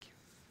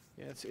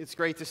Yeah, it's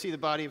great to see the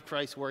body of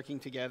Christ working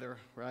together,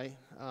 right?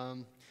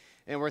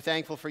 And we're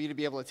thankful for you to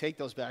be able to take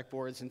those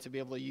backboards and to be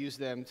able to use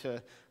them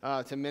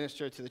to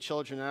minister to the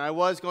children. And I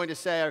was going to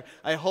say,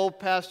 I hope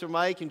Pastor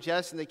Mike and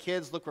Jess and the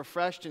kids look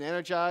refreshed and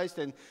energized,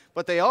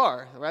 but they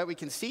are, right? We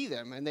can see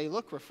them, and they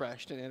look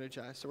refreshed and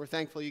energized. So we're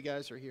thankful you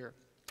guys are here.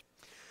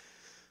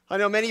 I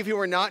know many of you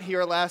were not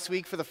here last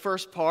week for the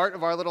first part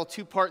of our little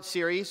two-part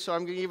series, so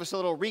I'm going to give us a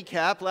little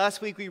recap.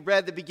 Last week we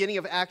read the beginning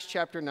of Acts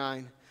chapter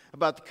 9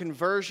 about the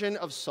conversion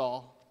of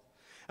Saul.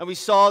 And we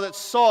saw that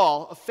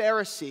Saul, a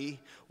Pharisee,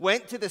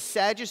 went to the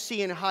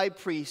Sadducean high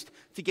priest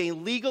to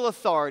gain legal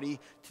authority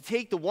to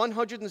take the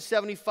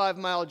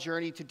 175-mile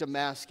journey to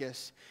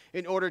Damascus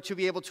in order to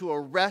be able to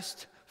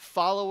arrest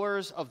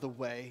followers of the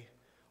way,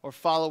 or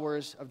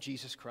followers of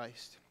Jesus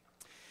Christ.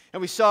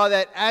 And we saw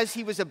that as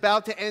he was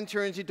about to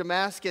enter into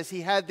Damascus, he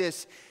had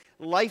this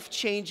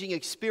life-changing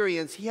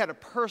experience. He had a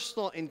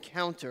personal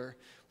encounter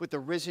with the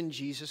risen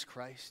Jesus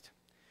Christ.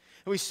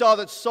 And we saw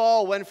that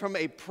Saul went from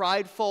a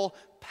prideful,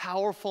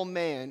 powerful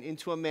man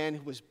into a man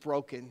who was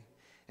broken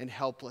and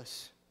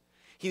helpless.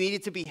 He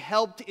needed to be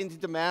helped into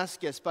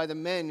Damascus by the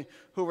men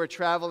who were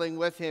traveling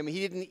with him. He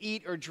didn't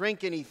eat or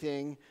drink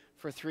anything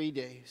for 3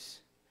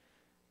 days.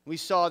 We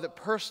saw that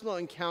personal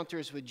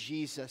encounters with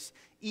Jesus,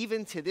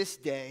 even to this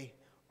day,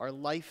 are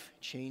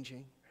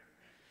life-changing.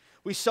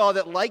 We saw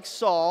that, like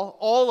Saul,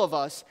 all of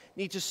us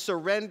need to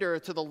surrender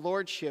to the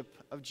lordship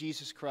of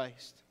Jesus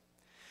Christ.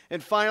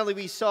 And finally,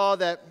 we saw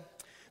that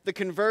the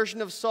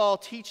conversion of Saul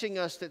teaching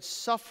us that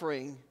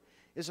suffering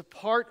is a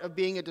part of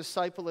being a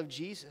disciple of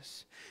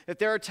Jesus. That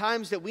there are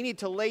times that we need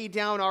to lay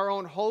down our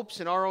own hopes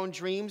and our own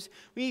dreams.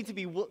 We need to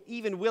be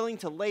even willing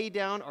to lay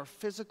down our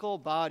physical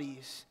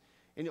bodies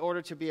in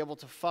order to be able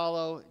to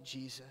follow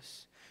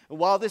Jesus. And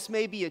while this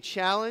may be a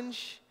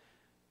challenge,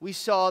 we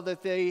saw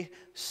that the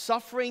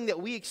suffering that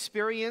we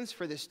experience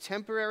for this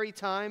temporary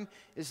time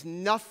is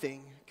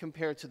nothing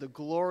compared to the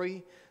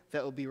glory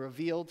that will be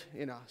revealed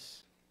in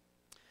us.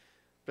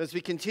 But as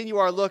we continue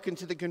our look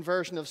into the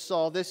conversion of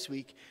Saul this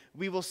week,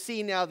 we will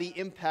see now the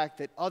impact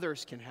that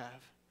others can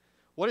have.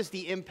 What is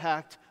the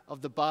impact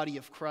of the body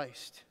of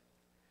Christ?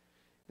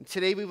 And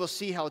today we will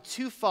see how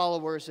two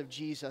followers of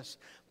Jesus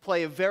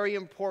play a very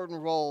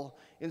important role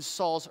in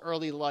Saul's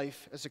early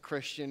life as a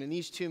Christian. And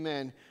these two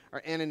men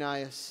are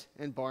Ananias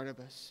and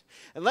Barnabas.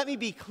 And let me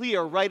be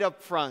clear right up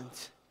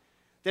front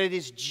that it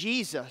is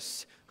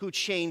Jesus who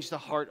changed the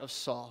heart of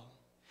Saul.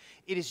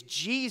 It is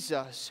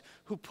Jesus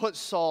who put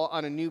Saul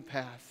on a new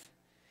path.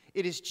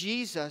 It is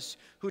Jesus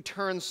who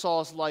turned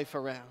Saul's life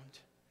around.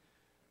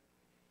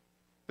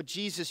 But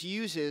Jesus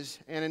uses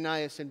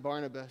Ananias and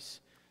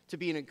Barnabas to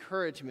be an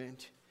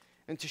encouragement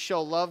and to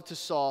show love to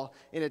Saul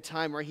in a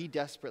time where he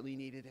desperately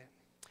needed it.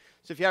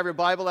 So if you have your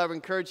Bible, I would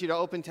encourage you to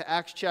open to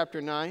Acts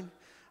chapter 9.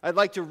 I'd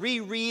like to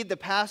reread the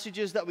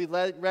passages that we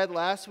read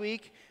last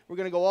week. We're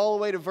going to go all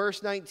the way to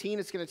verse 19.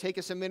 It's going to take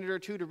us a minute or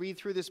two to read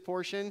through this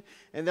portion,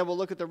 and then we'll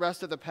look at the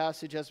rest of the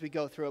passage as we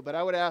go through it. But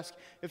I would ask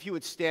if you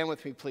would stand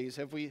with me, please,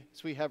 as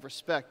we have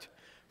respect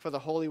for the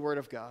holy word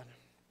of God.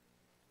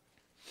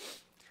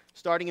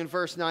 Starting in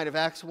verse 9 of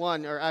Acts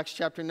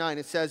chapter 9,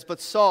 it says, "But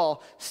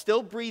Saul,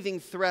 still breathing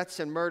threats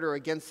and murder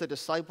against the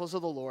disciples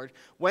of the Lord,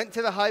 went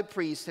to the high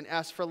priest and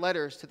asked for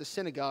letters to the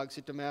synagogues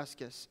at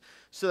Damascus,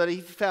 so that if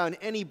he found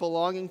any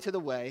belonging to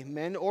the way,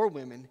 men or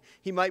women,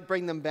 he might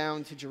bring them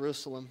bound to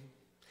Jerusalem.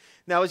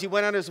 Now as he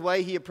went on his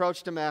way, he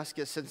approached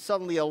Damascus, and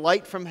suddenly a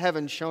light from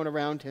heaven shone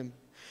around him.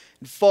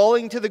 And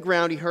falling to the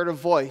ground, he heard a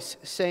voice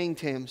saying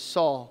to him,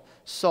 'Saul,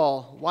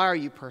 Saul, why are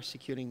you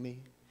persecuting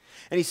me?'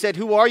 And he said,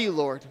 'Who are you,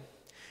 Lord?'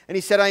 And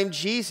he said, 'I am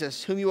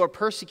Jesus, whom you are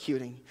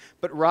persecuting.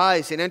 But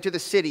rise and enter the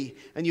city,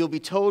 and you will be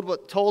told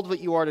what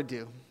you are to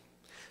do.'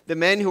 The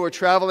men who were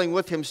traveling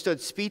with him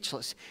stood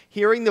speechless,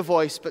 hearing the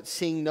voice, but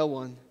seeing no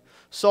one.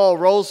 Saul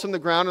rose from the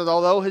ground, and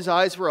although his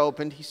eyes were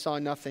opened, he saw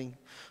nothing.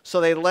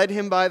 So they led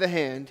him by the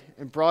hand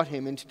and brought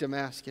him into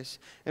Damascus.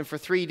 And for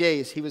 3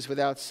 days he was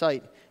without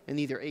sight, and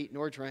neither ate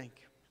nor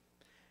drank.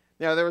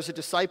 Now there was a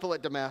disciple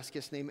at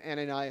Damascus named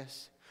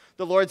Ananias.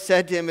 The Lord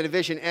said to him in a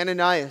vision,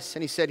 'Ananias,'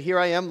 and he said, 'Here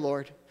I am,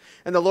 Lord.'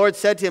 And the Lord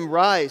said to him,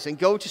 'Rise and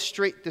go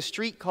to the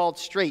street called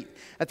Straight,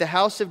 at the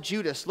house of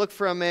Judas. Look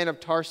for a man of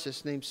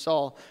Tarsus named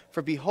Saul,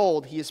 for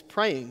behold, he is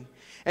praying.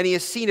 And he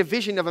has seen a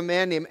vision of a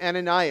man named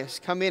Ananias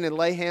come in and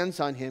lay hands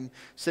on him,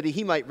 so that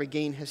he might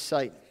regain his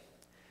sight.'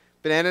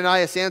 But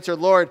Ananias answered,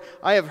 'Lord,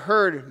 I have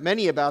heard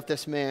many about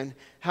this man,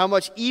 how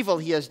much evil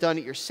he has done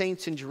at your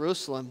saints in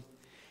Jerusalem.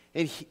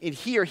 And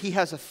here he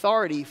has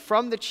authority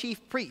from the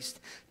chief priest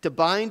to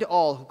bind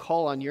all who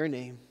call on your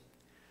name.'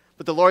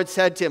 But the Lord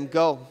said to him,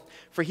 'Go,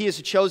 for he is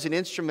a chosen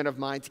instrument of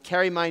mine to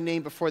carry my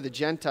name before the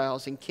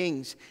Gentiles and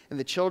kings and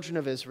the children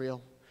of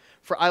Israel.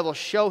 For I will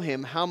show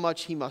him how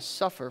much he must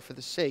suffer for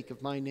the sake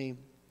of my name.'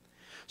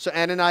 So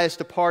Ananias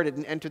departed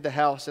and entered the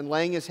house, and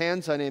laying his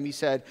hands on him, he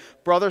said,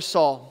 'Brother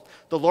Saul,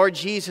 the Lord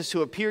Jesus,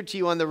 who appeared to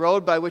you on the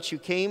road by which you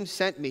came,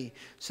 sent me,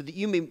 so that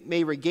you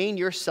may regain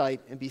your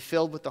sight and be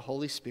filled with the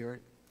Holy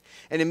Spirit.'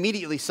 And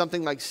immediately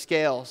something like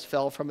scales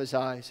fell from his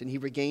eyes, and he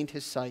regained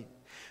his sight.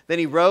 Then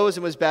he rose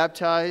and was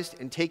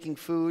baptized, and taking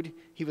food,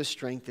 he was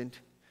strengthened.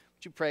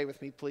 Would you pray with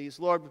me,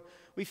 please? Lord,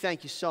 we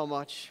thank you so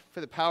much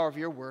for the power of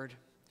your word,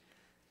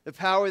 the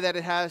power that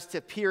it has to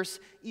pierce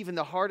even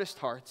the hardest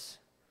hearts.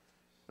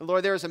 And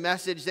Lord, there is a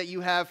message that you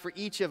have for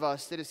each of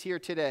us that is here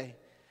today.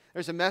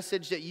 There's a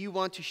message that you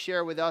want to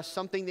share with us,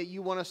 something that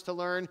you want us to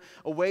learn,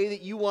 a way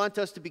that you want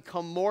us to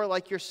become more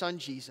like your son,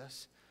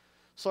 Jesus.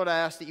 So Lord, I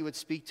ask that you would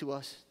speak to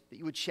us, that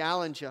you would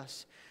challenge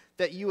us,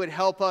 that you would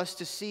help us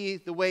to see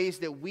the ways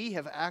that we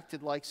have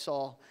acted like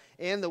Saul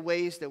and the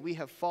ways that we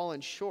have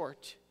fallen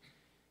short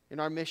in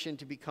our mission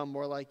to become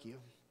more like you.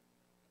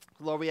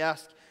 Lord, we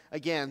ask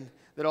again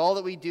that all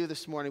that we do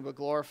this morning will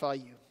glorify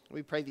you.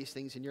 We pray these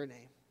things in your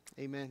name.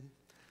 Amen.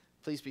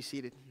 Please be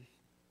seated.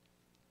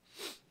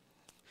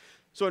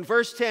 So in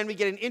verse 10, we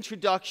get an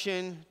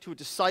introduction to a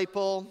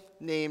disciple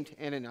named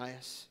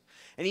Ananias.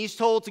 And he's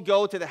told to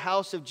go to the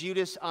house of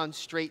Judas on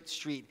Straight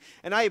Street.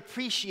 And I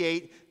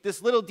appreciate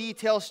this little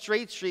detail,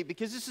 Straight Street,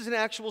 because this is an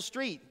actual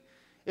street.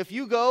 If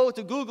you go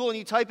to Google and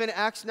you type in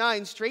Acts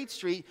 9 Straight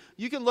Street,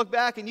 you can look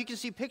back and you can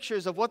see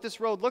pictures of what this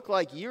road looked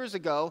like years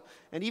ago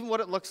and even what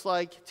it looks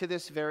like to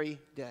this very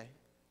day.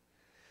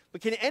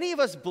 But can any of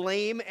us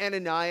blame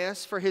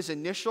Ananias for his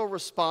initial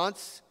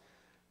response,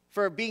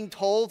 for being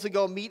told to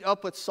go meet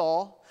up with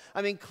Saul?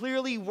 I mean,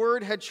 clearly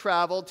word had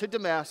traveled to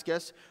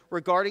Damascus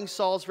regarding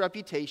Saul's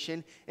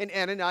reputation, and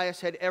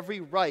Ananias had every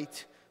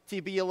right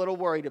to be a little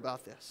worried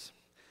about this.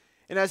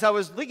 And as I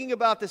was thinking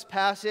about this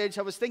passage,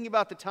 I was thinking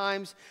about the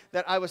times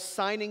that I was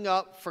signing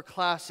up for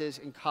classes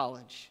in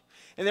college.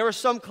 And there were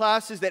some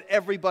classes that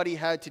everybody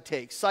had to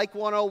take. Psych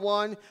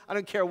 101, I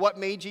don't care what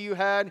major you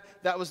had,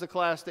 that was the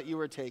class that you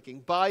were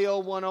taking. Bio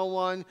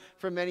 101,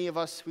 for many of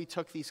us, we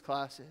took these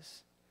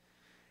classes.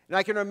 And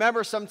I can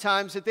remember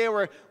sometimes that there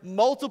were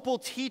multiple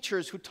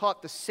teachers who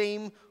taught the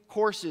same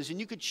courses, and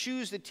you could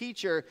choose the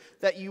teacher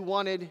that you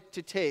wanted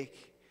to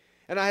take.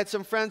 And I had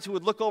some friends who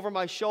would look over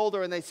my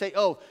shoulder and they'd say,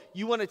 oh,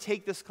 you want to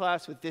take this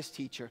class with this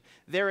teacher.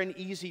 They're an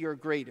easier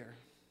grader.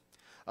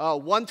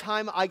 One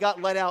time I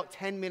got let out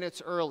 10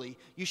 minutes early.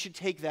 You should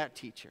take that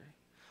teacher.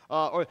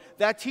 Or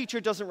that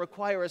teacher doesn't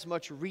require as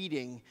much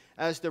reading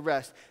as the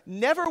rest.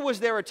 Never was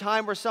there a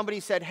time where somebody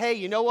said, hey,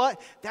 you know what?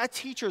 That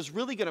teacher is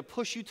really going to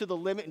push you to the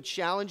limit and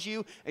challenge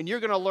you, and you're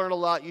going to learn a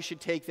lot. You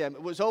should take them.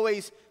 It was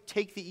always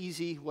take the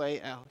easy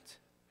way out.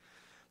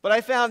 But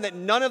I found that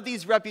none of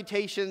these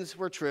reputations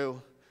were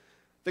true.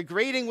 The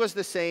grading was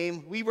the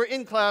same. We were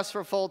in class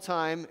for full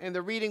time, and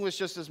the reading was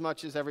just as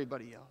much as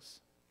everybody else.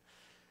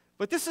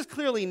 But this is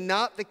clearly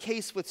not the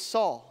case with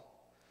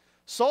Saul.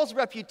 Saul's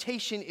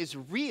reputation is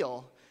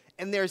real,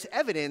 and there's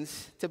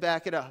evidence to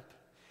back it up.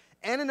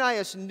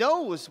 Ananias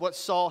knows what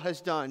Saul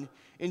has done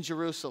in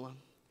Jerusalem,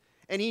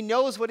 and he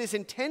knows what his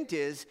intent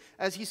is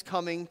as he's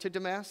coming to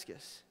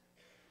Damascus.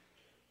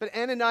 But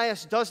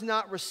Ananias does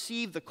not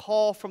receive the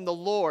call from the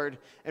Lord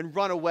and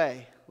run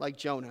away like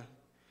Jonah.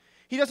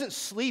 He doesn't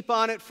sleep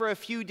on it for a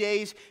few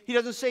days. He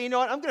doesn't say, you know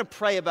what, I'm going to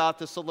pray about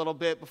this a little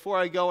bit before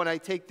I go and I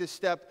take this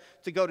step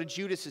to go to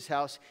Judas's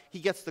house. He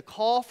gets the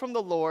call from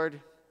the Lord,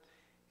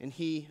 and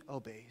he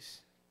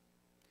obeys.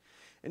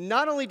 And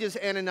not only does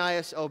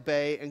Ananias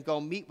obey and go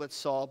meet with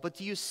Saul, but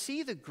do you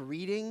see the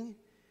greeting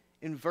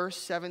in verse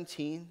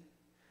 17?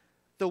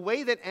 The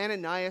way that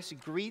Ananias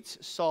greets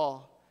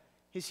Saul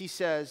is he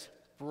says,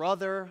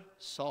 Brother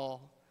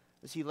Saul,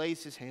 as he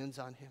lays his hands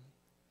on him.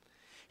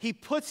 He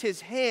puts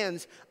his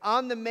hands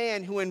on the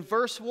man who in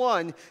verse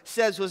 1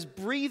 says was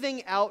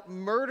breathing out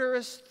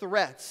murderous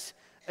threats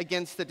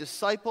against the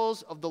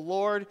disciples of the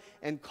Lord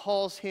and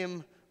calls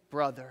him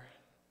brother.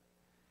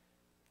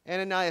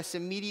 Ananias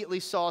immediately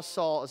saw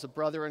Saul as a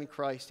brother in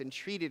Christ and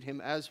treated him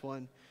as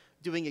one,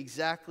 doing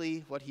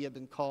exactly what he had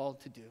been called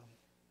to do.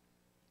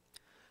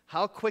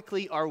 How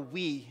quickly are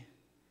we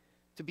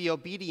to be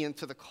obedient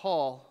to the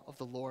call of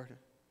the Lord?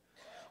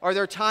 Are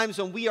there times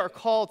when we are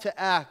called to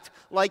act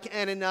like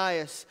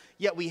Ananias,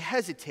 yet we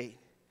hesitate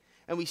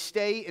and we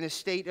stay in a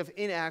state of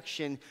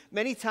inaction,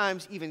 many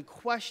times even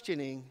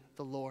questioning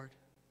the Lord?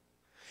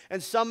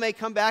 And some may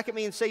come back at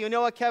me and say, you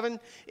know what, Kevin,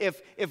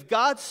 if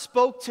God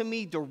spoke to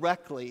me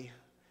directly,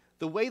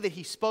 the way that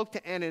he spoke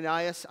to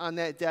Ananias on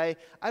that day,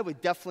 I would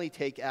definitely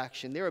take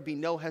action. There would be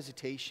no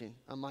hesitation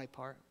on my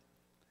part.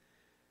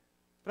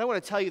 But I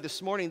want to tell you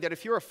this morning that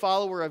if you're a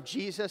follower of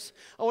Jesus,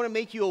 I want to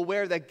make you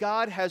aware that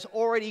God has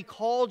already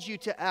called you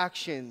to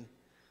action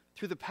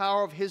through the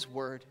power of his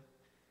word.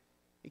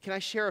 And can I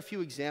share a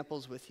few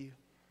examples with you?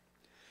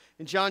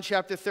 In John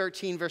chapter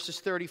 13, verses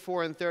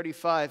 34 and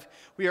 35,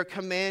 we are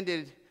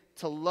commanded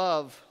to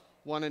love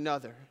one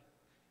another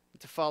and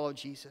to follow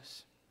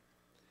Jesus.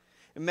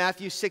 In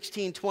Matthew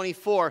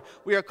 16:24,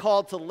 we are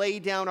called to lay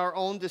down our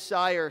own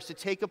desires, to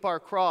take up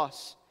our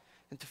cross,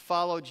 and to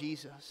follow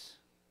Jesus.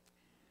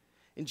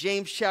 In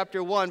James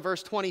chapter 1,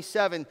 verse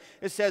 27,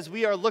 it says,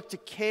 we are looked to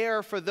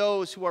care for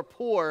those who are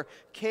poor,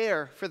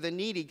 care for the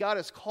needy. God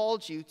has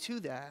called you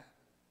to that.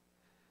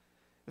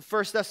 In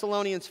 1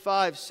 Thessalonians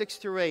 5, 6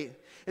 through 8,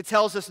 it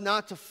tells us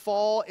not to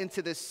fall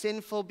into the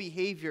sinful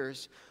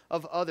behaviors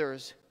of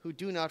others who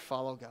do not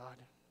follow God.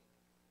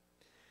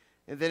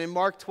 And then in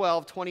Mark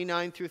 12,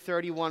 29 through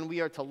 31,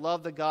 we are to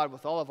love the God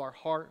with all of our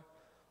heart,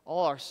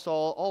 all our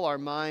soul, all our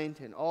mind,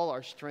 and all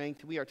our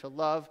strength. We are to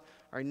love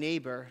our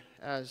neighbor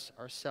as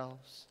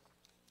ourselves.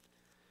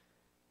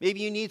 Maybe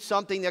you need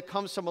something that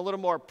comes from a little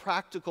more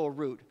practical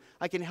root.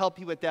 I can help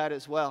you with that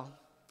as well.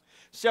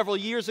 Several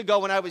years ago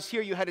when I was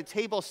here, you had a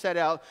table set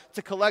out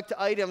to collect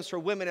items for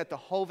women at the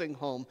Hoving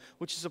Home,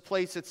 which is a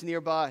place that's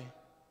nearby.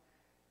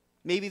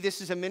 Maybe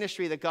this is a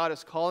ministry that God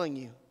is calling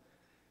you.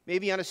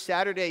 Maybe on a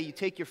Saturday you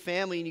take your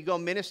family and you go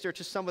minister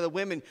to some of the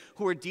women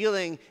who are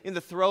dealing in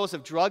the throes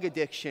of drug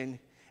addiction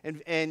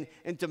and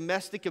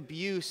domestic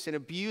abuse and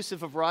abuse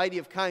of a variety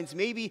of kinds.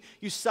 Maybe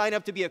you sign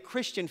up to be a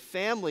Christian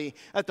family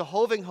at the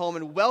Hoving Home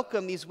and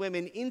welcome these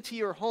women into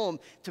your home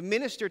to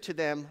minister to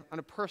them on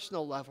a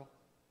personal level.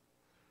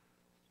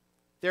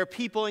 There are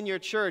people in your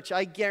church,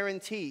 I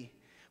guarantee,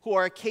 who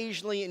are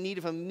occasionally in need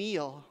of a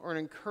meal or an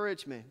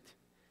encouragement.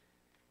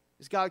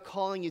 Is God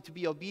calling you to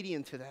be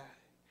obedient to that?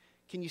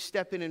 Can you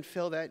step in and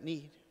fill that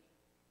need?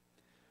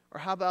 Or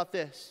how about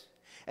this?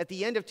 At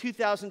the end of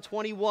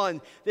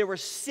 2021, there were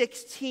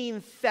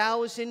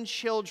 16,000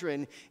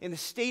 children in the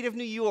state of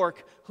New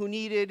York who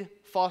needed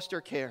foster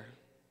care,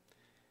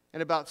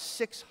 and about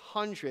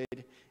 600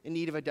 in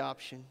need of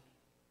adoption.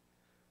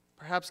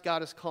 Perhaps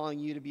God is calling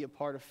you to be a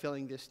part of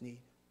filling this need.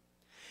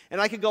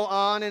 And I could go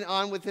on and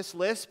on with this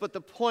list, but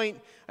the point,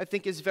 I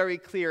think, is very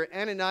clear.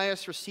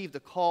 Ananias received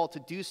a call to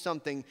do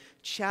something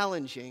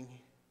challenging,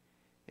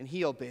 and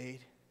he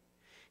obeyed.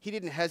 He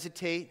didn't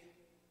hesitate.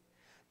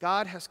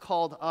 God has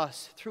called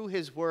us, through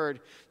his word,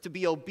 to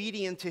be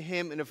obedient to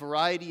him in a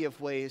variety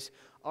of ways.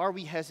 Are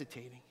we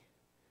hesitating?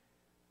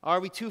 Are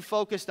we too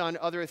focused on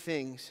other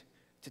things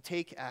to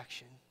take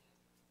action?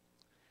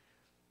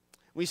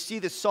 We see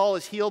that Saul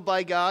is healed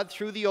by God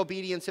through the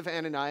obedience of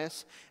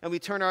Ananias, and we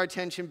turn our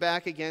attention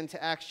back again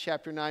to Acts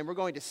chapter 9. We're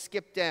going to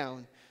skip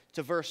down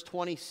to verse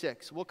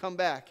 26. We'll come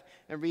back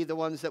and read the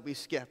ones that we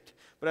skipped,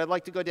 but I'd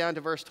like to go down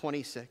to verse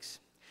 26.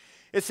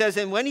 It says,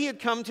 "And when he had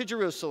come to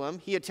Jerusalem,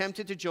 he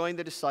attempted to join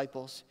the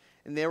disciples,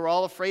 and they were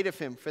all afraid of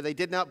him, for they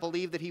did not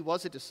believe that he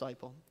was a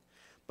disciple.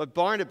 But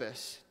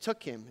Barnabas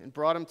took him and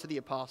brought him to the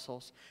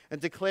apostles, and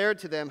declared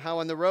to them how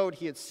on the road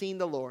he had seen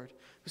the Lord,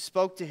 who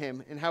spoke to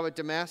him, and how at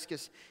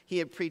Damascus he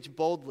had preached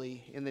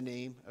boldly in the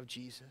name of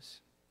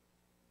Jesus."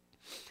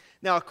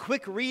 Now, a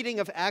quick reading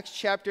of Acts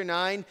chapter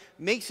 9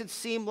 makes it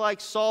seem like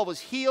Saul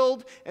was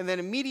healed and then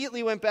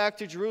immediately went back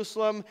to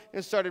Jerusalem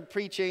and started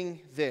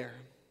preaching there.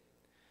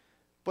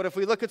 But if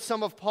we look at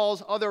some of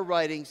Paul's other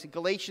writings, in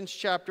Galatians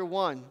chapter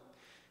 1,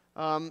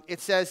 it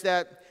says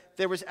that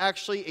there was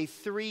actually a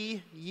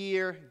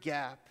 3-year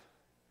gap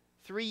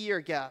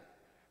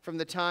from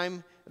the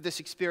time of this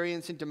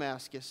experience in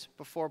Damascus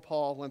before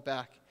Paul went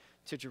back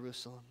to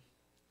Jerusalem.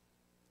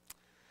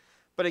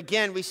 But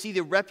again, we see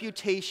the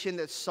reputation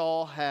that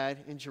Saul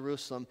had in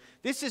Jerusalem.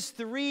 This is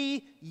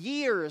 3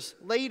 years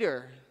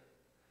later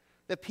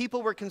that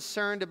people were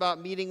concerned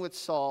about meeting with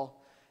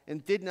Saul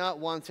and did not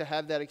want to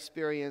have that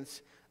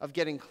experience of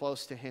getting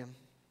close to him.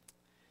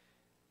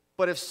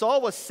 But if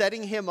Saul was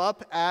setting him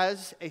up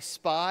as a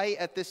spy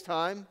at this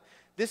time,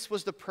 this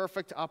was the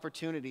perfect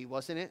opportunity,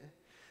 wasn't it?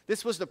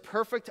 This was the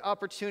perfect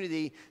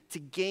opportunity to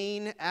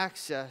gain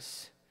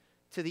access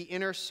to the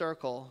inner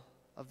circle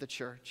of the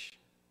church.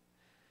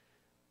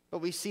 But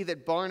we see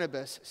that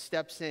Barnabas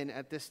steps in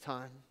at this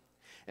time.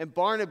 And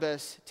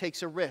Barnabas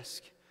takes a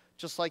risk,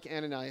 just like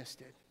Ananias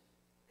did.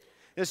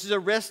 This is a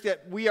risk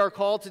that we are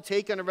called to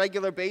take on a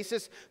regular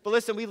basis. But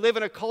listen, we live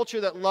in a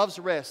culture that loves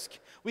risk.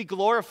 We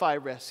glorify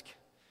risk.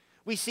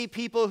 We see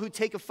people who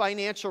take a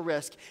financial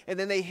risk and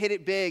then they hit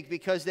it big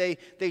because they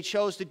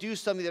chose to do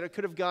something that it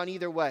could have gone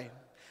either way.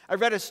 I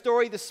read a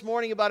story this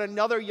morning about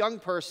another young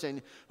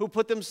person who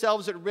put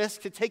themselves at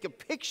risk to take a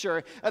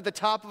picture at the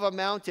top of a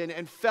mountain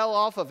and fell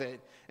off of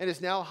it and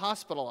is now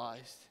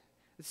hospitalized.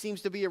 It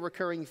seems to be a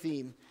recurring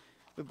theme.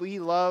 But we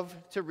love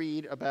to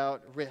read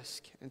about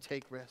risk and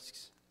take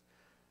risks.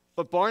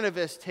 But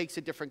Barnabas takes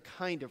a different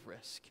kind of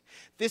risk.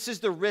 This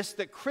is the risk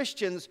that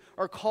Christians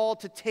are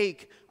called to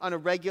take on a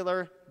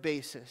regular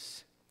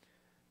basis.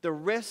 The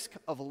risk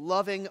of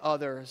loving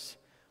others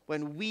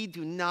when we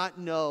do not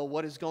know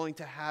what is going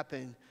to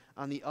happen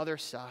on the other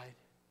side.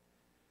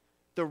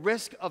 The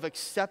risk of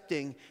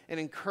accepting and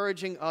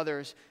encouraging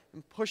others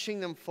and pushing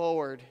them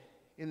forward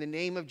in the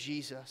name of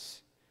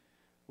Jesus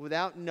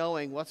without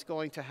knowing what's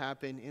going to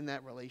happen in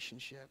that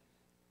relationship.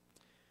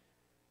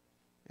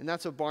 And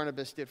that's what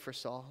Barnabas did for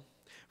Saul.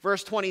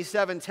 Verse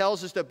 27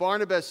 tells us that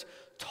Barnabas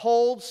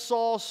told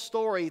Saul's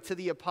story to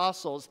the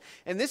apostles.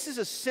 And this is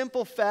a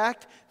simple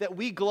fact that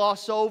we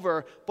gloss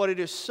over, but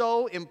it is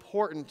so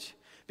important.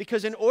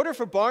 Because in order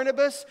for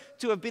Barnabas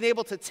to have been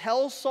able to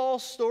tell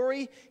Saul's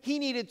story, he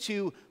needed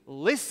to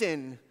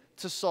listen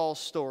to Saul's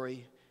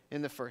story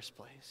in the first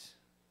place.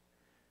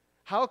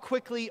 How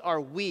quickly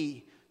are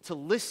we to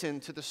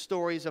listen to the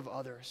stories of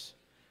others?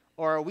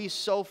 Or are we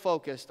so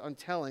focused on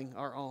telling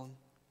our own?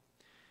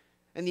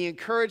 And the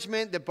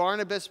encouragement that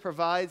Barnabas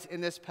provides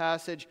in this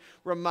passage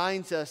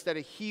reminds us that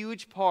a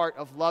huge part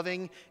of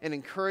loving and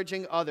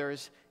encouraging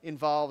others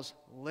involves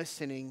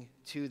listening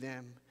to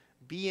them,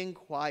 being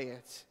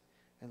quiet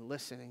and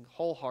listening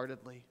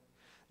wholeheartedly.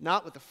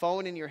 Not with the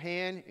phone in your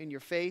hand, in your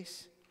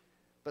face,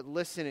 but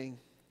listening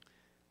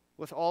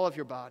with all of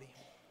your body.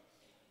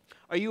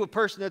 Are you a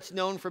person that's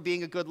known for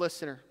being a good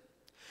listener?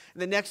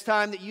 And the next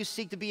time that you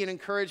seek to be an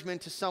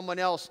encouragement to someone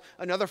else,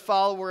 another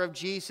follower of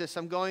Jesus,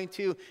 I'm going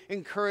to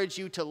encourage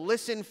you to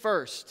listen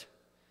first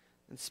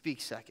and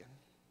speak second.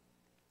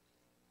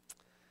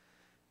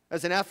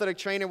 As an athletic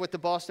trainer with the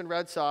Boston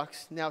Red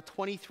Sox, now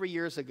 23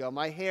 years ago,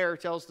 my hair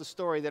tells the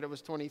story that it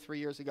was 23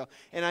 years ago.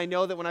 And I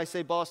know that when I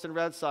say Boston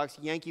Red Sox,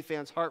 Yankee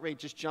fans' heart rate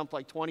just jumped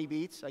like 20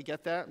 beats. I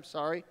get that. I'm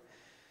sorry.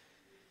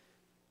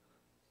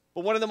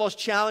 But one of the most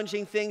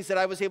challenging things that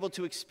I was able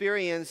to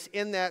experience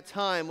in that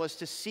time was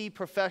to see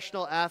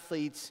professional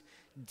athletes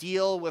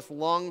deal with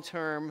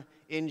long-term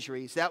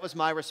injuries. That was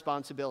my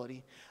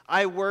responsibility.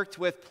 I worked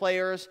with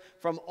players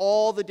from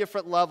all the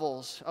different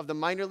levels of the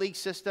minor league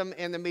system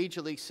and the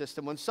major league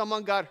system. When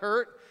someone got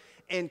hurt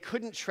and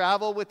couldn't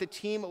travel with the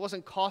team, it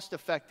wasn't cost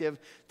effective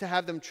to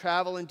have them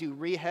travel and do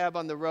rehab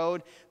on the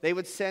road. They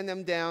would send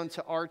them down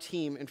to our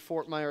team in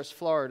Fort Myers,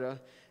 Florida,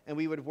 and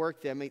we would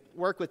work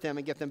with them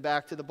and get them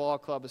back to the ball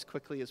club as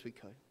quickly as we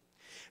could.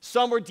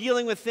 Some were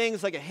dealing with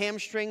things like a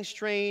hamstring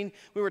strain.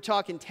 We were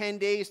talking 10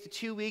 days to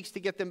 2 weeks to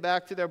get them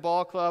back to their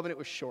ball club, and it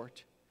was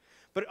short.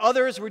 But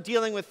others were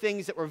dealing with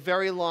things that were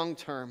very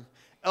long-term,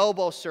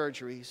 elbow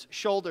surgeries,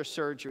 shoulder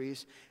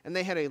surgeries, and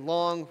they had a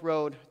long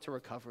road to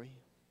recovery.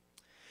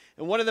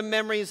 And one of the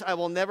memories I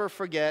will never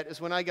forget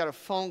is when I got a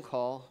phone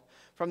call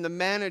from the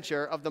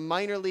manager of the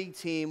minor league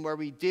team where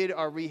we did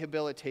our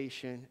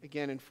rehabilitation,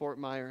 again in Fort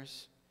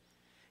Myers.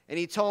 And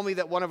he told me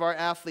that one of our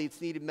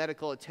athletes needed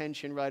medical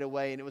attention right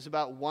away, and it was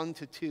about 1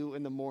 to 2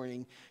 in the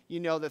morning. You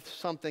know that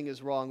something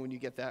is wrong when you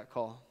get that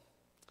call.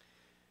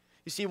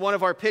 You see, one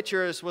of our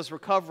pitchers was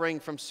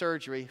recovering from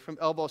surgery, from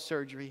elbow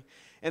surgery,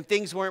 and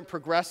things weren't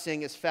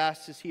progressing as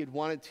fast as he had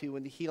wanted to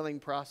in the healing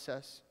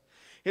process.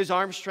 His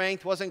arm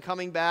strength wasn't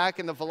coming back,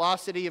 and the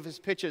velocity of his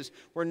pitches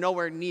were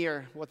nowhere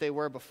near what they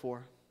were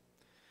before.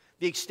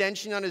 The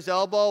extension on his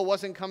elbow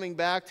wasn't coming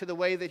back to the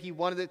way that he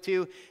wanted it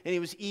to, and he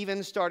was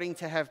even starting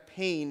to have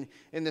pain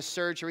in the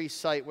surgery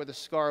site where the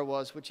scar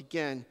was, which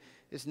again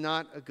is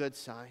not a good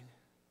sign.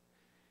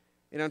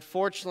 And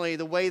unfortunately,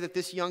 the way that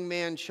this young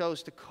man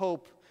chose to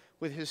cope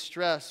with his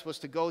stress was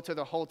to go to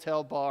the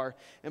hotel bar,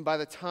 and by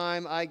the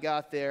time I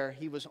got there,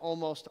 he was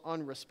almost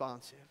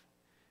unresponsive.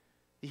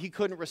 He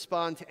couldn't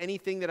respond to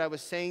anything that I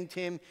was saying to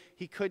him.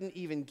 He couldn't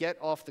even get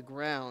off the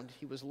ground.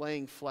 He was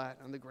laying flat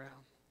on the ground.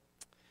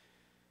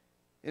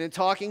 And in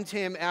talking to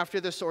him after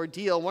this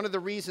ordeal, one of the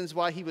reasons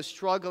why he was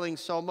struggling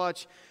so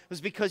much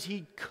was because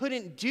he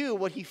couldn't do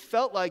what he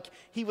felt like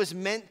he was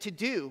meant to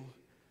do,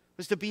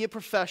 was to be a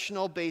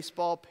professional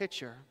baseball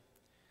pitcher.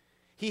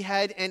 He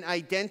had an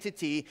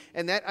identity,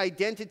 and that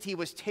identity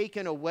was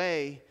taken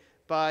away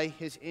by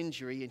his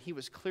injury, and he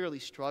was clearly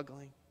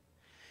struggling.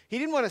 He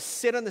didn't want to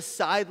sit on the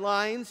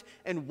sidelines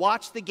and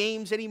watch the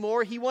games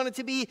anymore. He wanted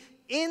to be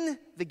in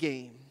the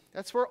game.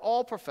 That's where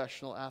all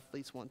professional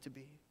athletes want to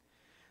be.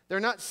 They're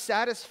not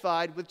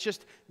satisfied with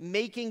just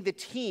making the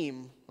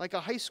team like a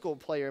high school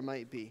player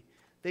might be.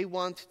 They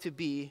want to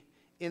be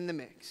in the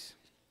mix.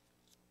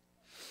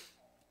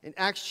 In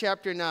Acts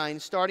chapter 9,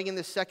 starting in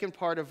the second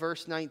part of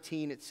verse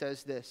 19, it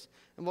says this.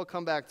 And we'll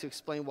come back to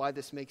explain why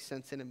this makes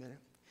sense in a minute.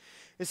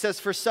 It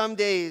says, "For some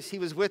days he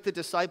was with the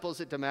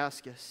disciples at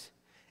Damascus.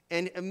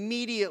 And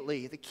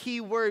immediately, the key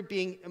word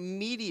being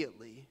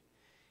immediately,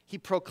 he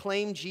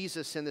proclaimed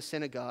Jesus in the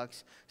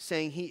synagogues,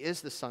 saying he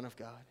is the Son of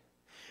God.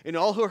 And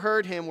all who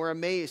heard him were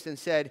amazed and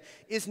said,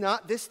 'Is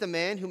not this the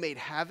man who made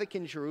havoc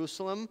in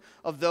Jerusalem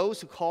of those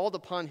who called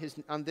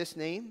on this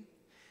name?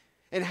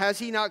 And has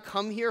he not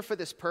come here for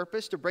this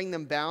purpose, to bring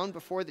them bound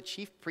before the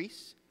chief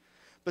priests?'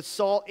 But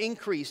Saul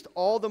increased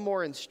all the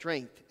more in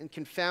strength and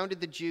confounded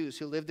the Jews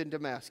who lived in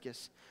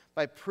Damascus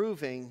by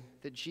proving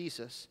that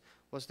Jesus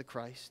was the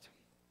Christ."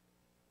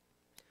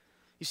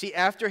 You see,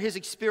 after his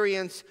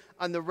experience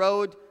on the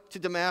road to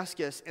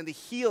Damascus and the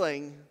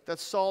healing that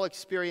Saul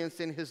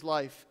experienced in his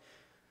life,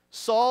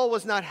 Saul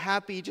was not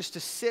happy just to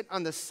sit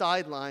on the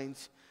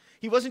sidelines.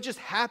 He wasn't just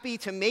happy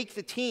to make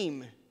the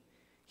team.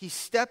 He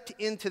stepped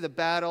into the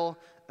battle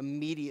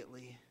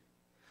immediately.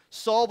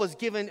 Saul was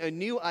given a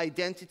new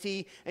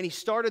identity, and he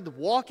started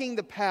walking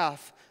the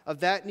path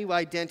of that new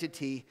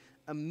identity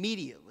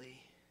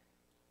immediately.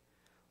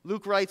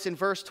 Luke writes in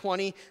verse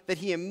 20 that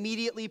he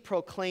immediately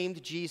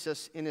proclaimed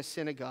Jesus in his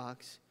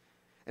synagogues.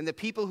 And the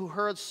people who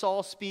heard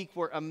Saul speak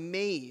were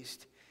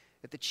amazed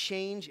at the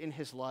change in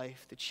his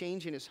life, the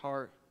change in his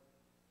heart.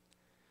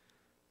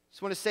 I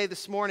just want to say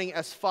this morning,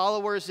 as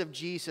followers of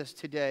Jesus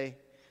today,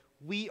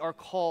 we are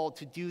called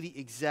to do the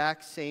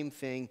exact same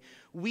thing.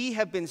 We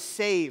have been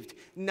saved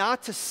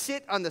not to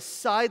sit on the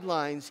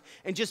sidelines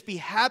and just be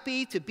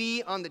happy to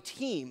be on the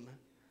team,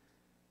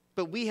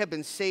 but we have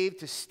been saved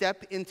to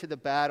step into the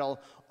battle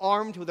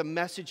armed with a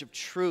message of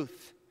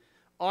truth,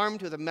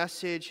 armed with a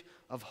message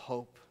of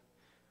hope.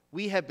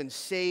 We have been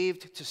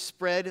saved to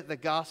spread the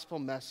gospel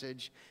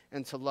message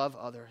and to love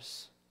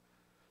others.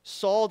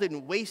 Saul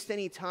didn't waste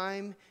any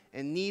time,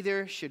 and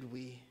neither should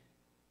we.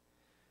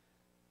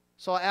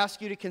 So I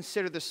ask you to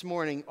consider this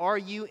morning, are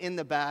you in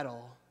the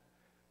battle?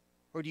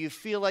 Or do you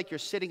feel like you're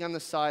sitting on the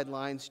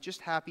sidelines,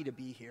 just happy to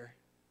be here?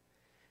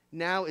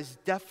 Now is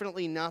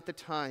definitely not the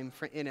time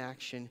for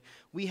inaction.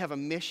 We have a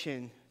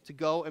mission to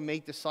go and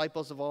make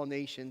disciples of all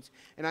nations,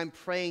 and I'm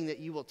praying that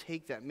you will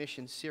take that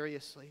mission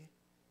seriously.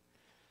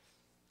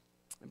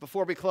 And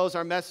before we close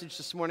our message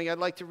this morning, I'd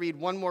like to read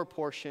one more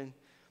portion.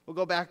 We'll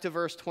go back to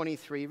verse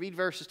 23. Read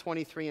verses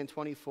 23 and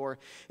 24.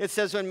 It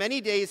says, "When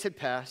many days had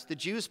passed, the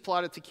Jews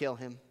plotted to kill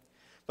him.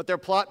 But their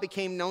plot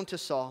became known to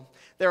Saul.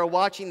 They were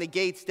watching the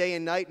gates day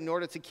and night in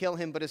order to kill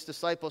him, but his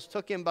disciples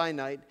took him by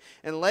night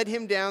and led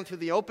him down through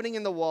the opening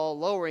in the wall,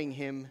 lowering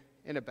him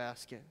in a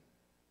basket."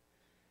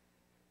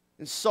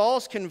 And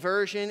Saul's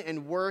conversion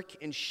and work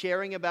in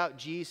sharing about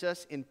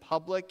Jesus in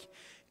public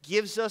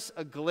gives us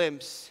a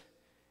glimpse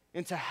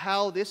into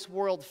how this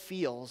world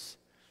feels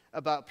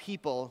about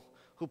people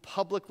who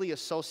publicly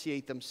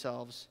associate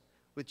themselves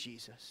with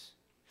Jesus.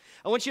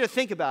 I want you to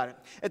think about it.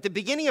 At the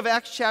beginning of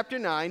Acts chapter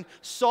 9,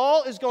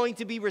 Saul is going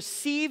to be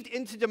received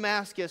into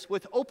Damascus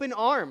with open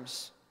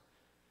arms.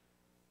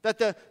 That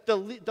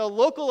the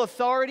local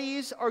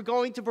authorities are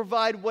going to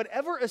provide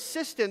whatever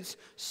assistance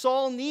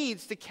Saul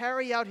needs to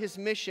carry out his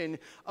mission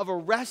of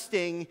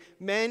arresting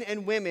men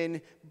and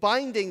women,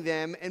 binding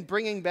them, and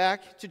bringing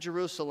back to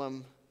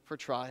Jerusalem for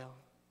trial.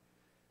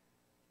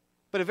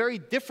 But a very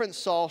different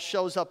Saul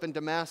shows up in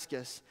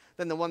Damascus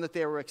than the one that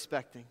they were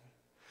expecting.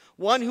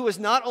 One who is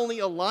not only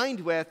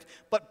aligned with,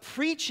 but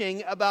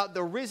preaching about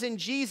the risen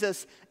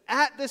Jesus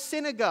at the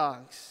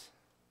synagogues.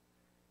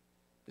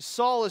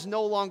 Saul is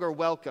no longer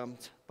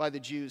welcomed by the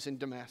Jews in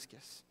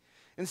Damascus.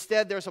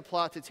 Instead, there's a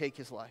plot to take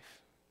his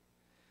life.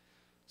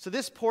 So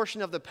this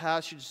portion of the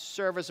past should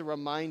serve as a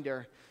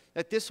reminder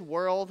that this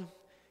world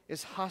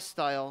is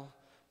hostile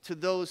to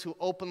those who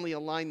openly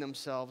align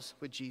themselves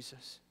with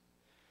Jesus.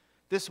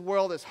 This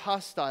world is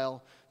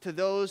hostile to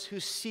those who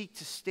seek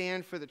to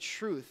stand for the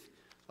truth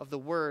of the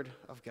Word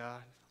of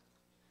God.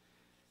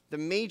 The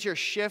major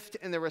shift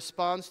in the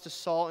response to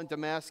Saul in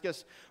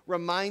Damascus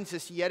reminds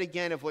us yet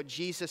again of what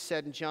Jesus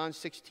said in John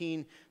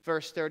 16,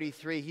 verse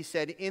 33. He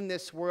said, "In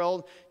this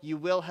world you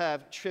will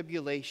have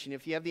tribulation."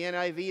 If you have the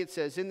NIV, it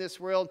says, "In this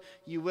world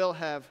you will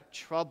have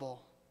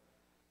trouble."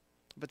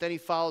 But then he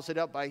follows it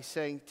up by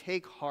saying,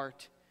 "Take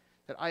heart,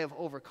 that I have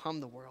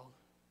overcome the world."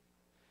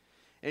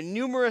 And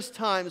numerous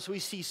times we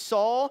see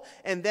Saul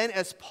and then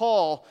as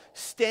Paul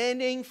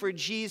standing for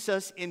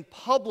Jesus in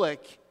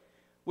public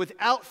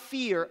without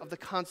fear of the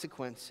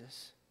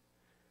consequences.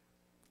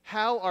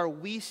 How are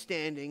we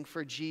standing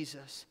for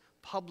Jesus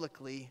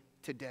publicly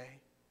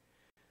today?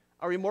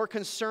 Are we more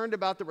concerned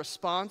about the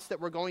response that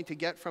we're going to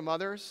get from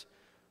others,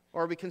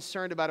 or are we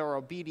concerned about our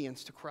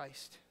obedience to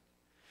Christ?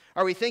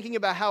 Are we thinking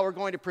about how we're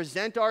going to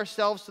present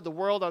ourselves to the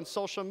world on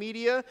social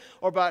media,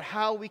 or about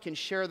how we can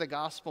share the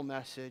gospel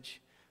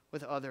message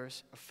with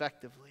others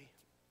effectively?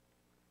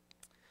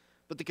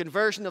 But the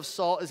conversion of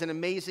Saul is an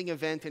amazing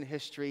event in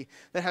history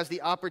that has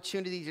the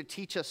opportunity to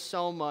teach us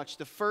so much.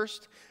 The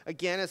first,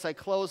 again, as I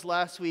closed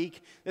last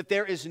week, that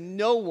there is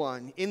no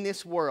one in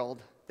this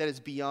world that is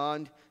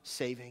beyond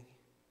saving.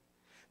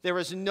 There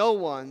is no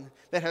one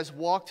that has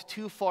walked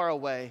too far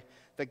away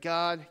that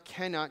God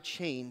cannot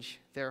change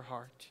their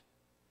heart.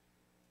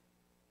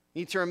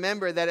 You need to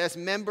remember that as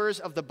members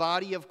of the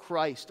body of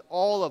Christ,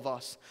 all of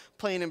us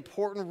play an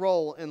important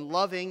role in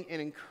loving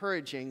and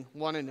encouraging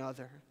one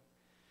another.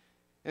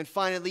 And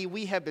finally,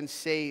 we have been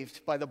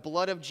saved by the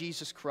blood of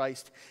Jesus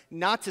Christ,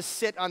 not to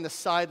sit on the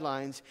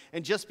sidelines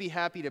and just be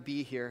happy to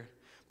be here,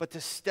 but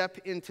to step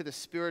into the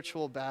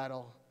spiritual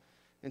battle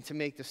and to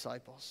make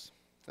disciples.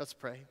 Let's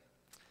pray.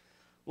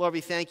 Lord,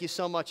 we thank you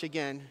so much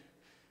again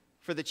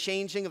for the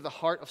changing of the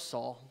heart of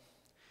Saul.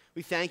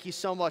 We thank you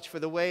so much for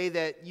the way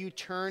that you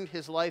turned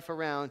his life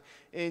around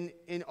in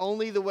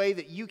only the way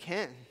that you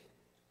can.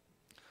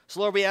 So,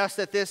 Lord, we ask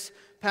that this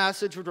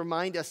passage would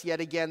remind us yet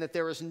again that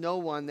there is no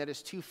one that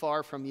is too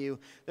far from you.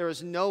 There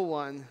is no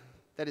one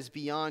that is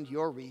beyond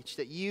your reach,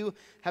 that you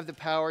have the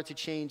power to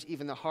change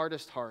even the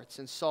hardest hearts.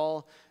 And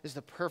Saul is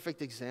the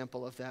perfect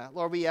example of that.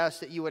 Lord, we ask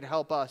that you would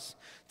help us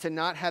to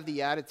not have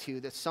the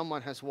attitude that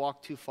someone has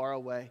walked too far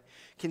away.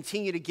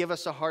 Continue to give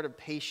us a heart of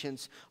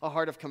patience, a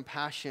heart of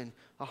compassion,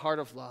 a heart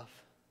of love.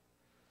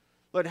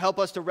 Lord, help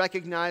us to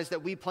recognize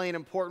that we play an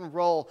important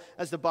role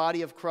as the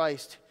body of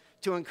Christ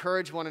to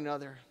encourage one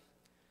another,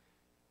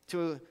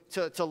 to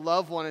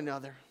love one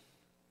another.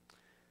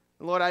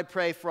 And Lord, I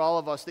pray for all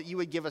of us that you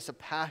would give us a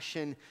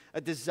passion, a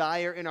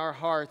desire in our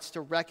hearts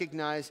to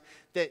recognize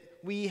that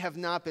we have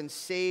not been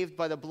saved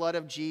by the blood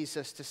of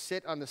Jesus to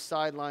sit on the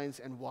sidelines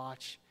and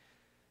watch.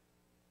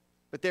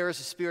 But there is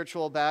a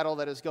spiritual battle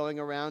that is going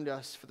around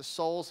us for the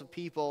souls of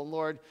people. And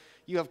Lord,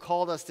 you have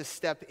called us to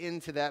step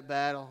into that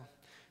battle.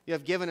 You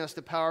have given us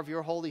the power of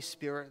your Holy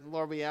Spirit. And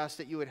Lord, we ask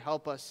that you would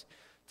help us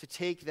to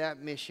take that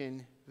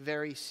mission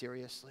very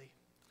seriously.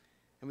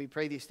 And we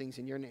pray these things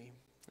in your name.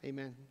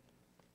 Amen.